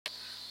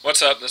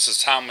What's up? This is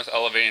Tom with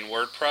Elevating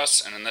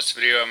WordPress, and in this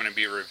video I'm going to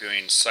be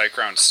reviewing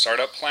SiteGround's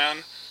startup plan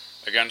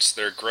against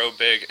their Grow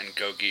Big and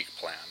Go Geek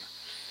plan.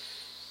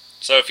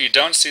 So if you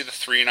don't see the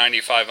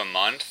 $3.95 a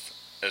month,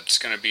 it's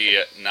going to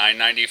be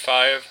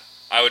 $9.95.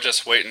 I would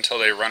just wait until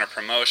they run a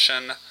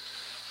promotion,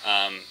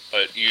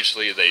 but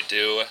usually they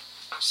do.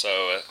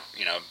 So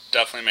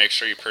definitely make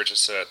sure you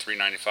purchase it at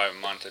 $3.95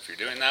 a month if you're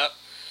doing that.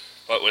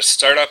 But with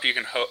Startup, you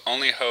can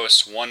only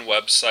host one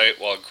website,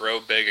 while Grow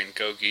Big and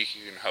Go Geek,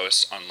 you can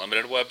host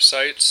unlimited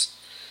websites.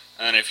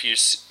 And then if you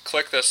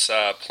click this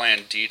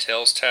Plan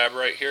Details tab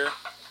right here,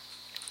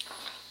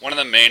 one of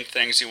the main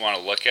things you want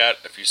to look at,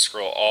 if you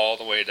scroll all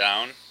the way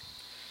down,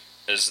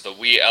 is the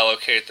We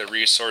Allocate the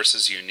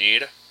Resources You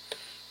Need.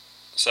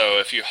 So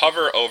if you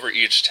hover over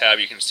each tab,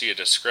 you can see a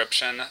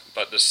description,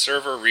 but the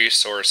server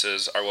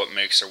resources are what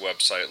makes your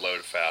website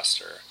load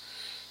faster.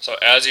 So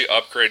as you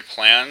upgrade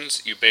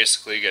plans, you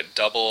basically get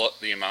double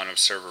the amount of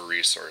server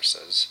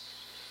resources.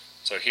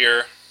 So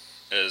here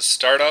is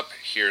Startup,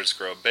 here's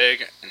Grow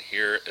Big, and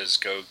here is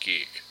Go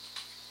Geek.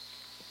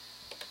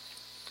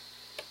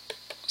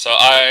 So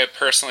I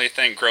personally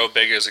think Grow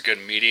Big is a good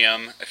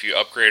medium. If you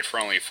upgrade for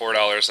only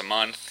 $4 a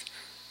month,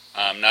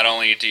 not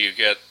only do you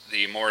get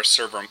the more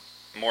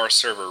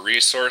server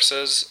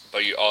resources,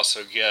 but you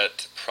also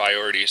get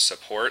priority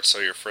support, so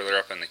you're further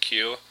up in the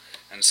queue.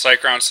 And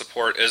SiteGround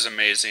support is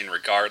amazing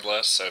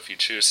regardless, so if you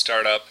choose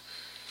Startup,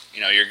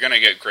 you're going to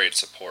get great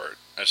support.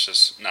 It's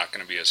just not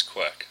going to be as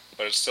quick,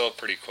 but it's still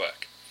pretty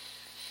quick.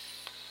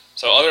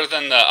 So other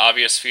than the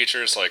obvious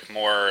features like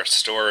more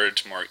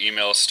storage, more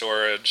email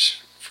storage,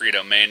 free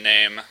domain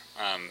name,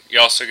 you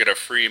also get a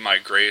free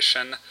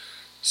migration.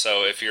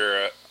 So if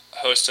you're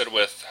hosted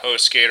with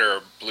HostGator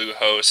or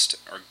Bluehost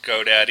or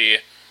GoDaddy,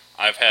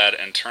 I've had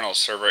internal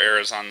server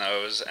errors on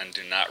those and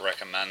do not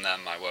recommend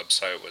them. My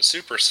website was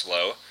super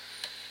slow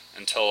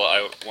until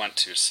I went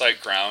to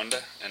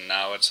SiteGround, and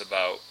now it's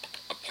about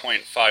a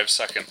 0.5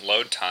 second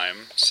load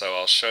time. So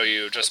I'll show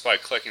you just by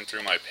clicking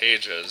through my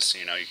pages,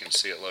 you can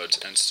see it loads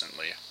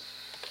instantly.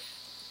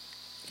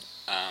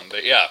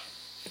 But yeah,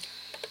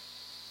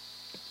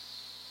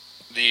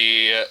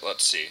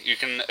 let's see, you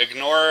can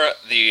ignore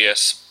the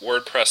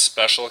WordPress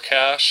special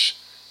cache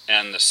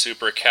and the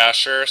super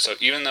cacher. So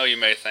even though you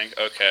may think,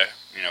 okay,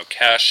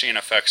 caching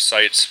affects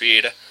site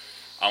speed,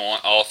 I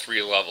want all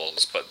three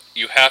levels, but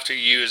you have to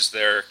use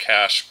their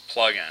cache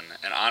plugin,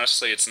 and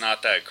honestly it's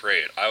not that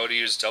great. I would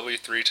use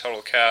W3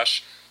 Total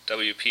Cache,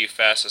 WP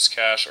Fastest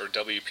Cache, or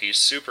WP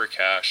Super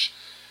Cache,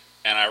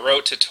 and I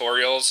wrote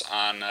tutorials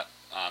on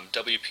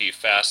WP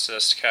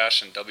Fastest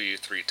Cache and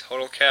W3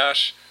 Total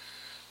Cache.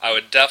 I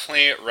would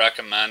definitely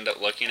recommend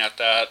looking at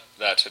that.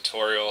 That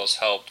tutorial has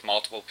helped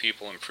multiple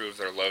people improve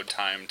their load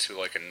time to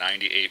like a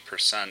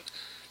 98%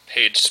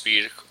 page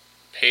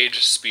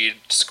speed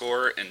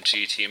score in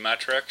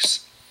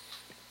GTmetrix.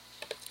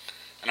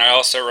 And I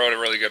also wrote a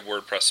really good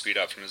WordPress speed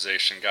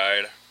optimization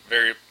guide.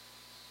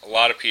 A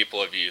lot of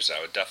people have used it.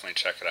 I would definitely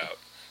check it out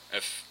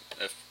if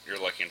you're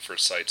looking for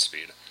site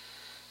speed.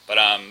 But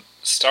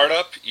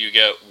Startup, you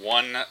get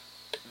 1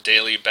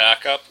 daily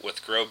backup.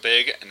 With Grow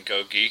Big and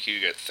Go Geek,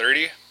 you get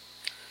 30.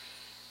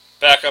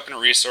 Backup and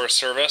resource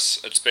service.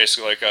 It's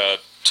basically like a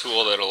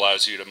tool that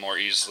allows you to more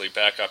easily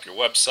back up your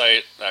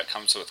website. That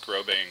comes with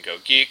Grow Big and Go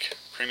Geek.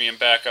 Premium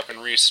backup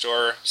and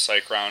restore.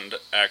 SiteGround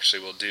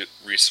actually will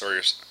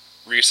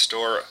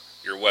restore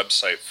your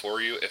website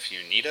for you if you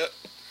need it.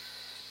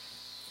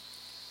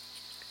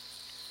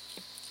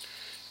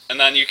 And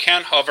then you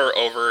can hover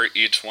over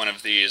each one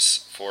of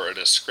these for a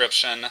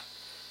description,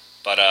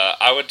 but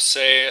I would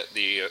say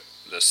the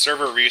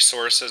server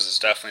resources is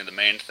definitely the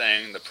main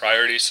thing. The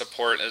priority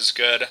support is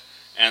good,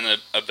 and the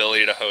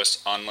ability to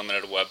host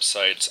unlimited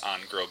websites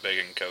on Grow Big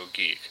and Go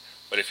Geek.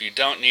 But if you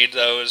don't need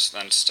those,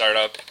 then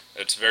Startup.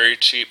 It's very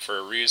cheap for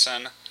a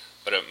reason,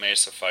 but it may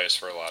suffice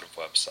for a lot of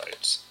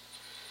websites.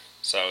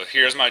 So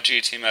here's my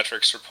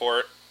GTmetrix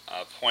report,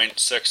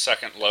 0.6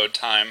 second load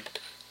time.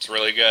 It's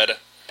really good,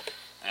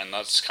 and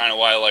that's kind of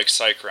why I like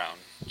SiteGround.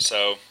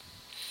 So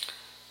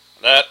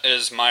that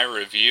is my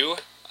review.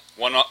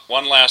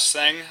 One last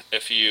thing,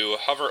 if you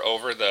hover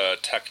over the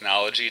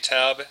Technology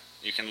tab,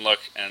 you can look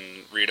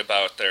and read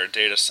about their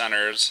data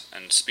centers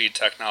and speed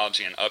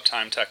technology and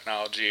uptime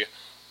technology,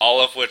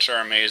 all of which are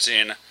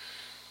amazing.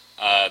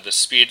 The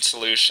speed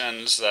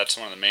solutions, that's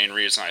one of the main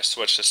reasons I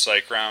switched to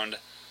SiteGround.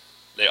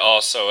 They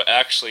also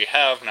actually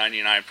have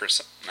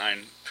 99%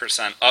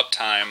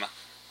 uptime,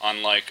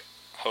 unlike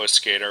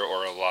HostGator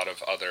or a lot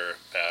of other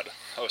bad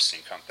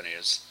hosting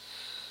companies.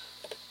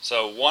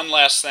 So one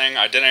last thing,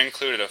 I didn't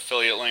include an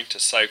affiliate link to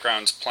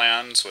SiteGround's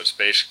plans, which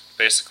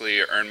basically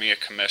earn me a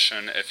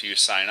commission if you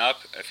sign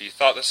up. If you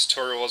thought this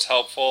tutorial was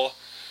helpful,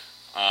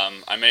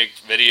 I make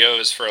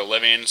videos for a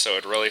living, so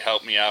it really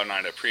helped me out and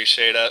I'd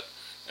appreciate it.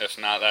 If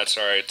not, that's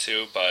alright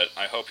too, but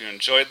I hope you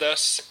enjoyed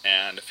this,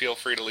 and feel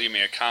free to leave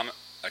me a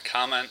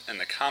comment in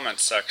the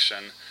comments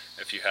section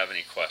if you have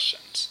any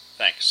questions.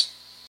 Thanks.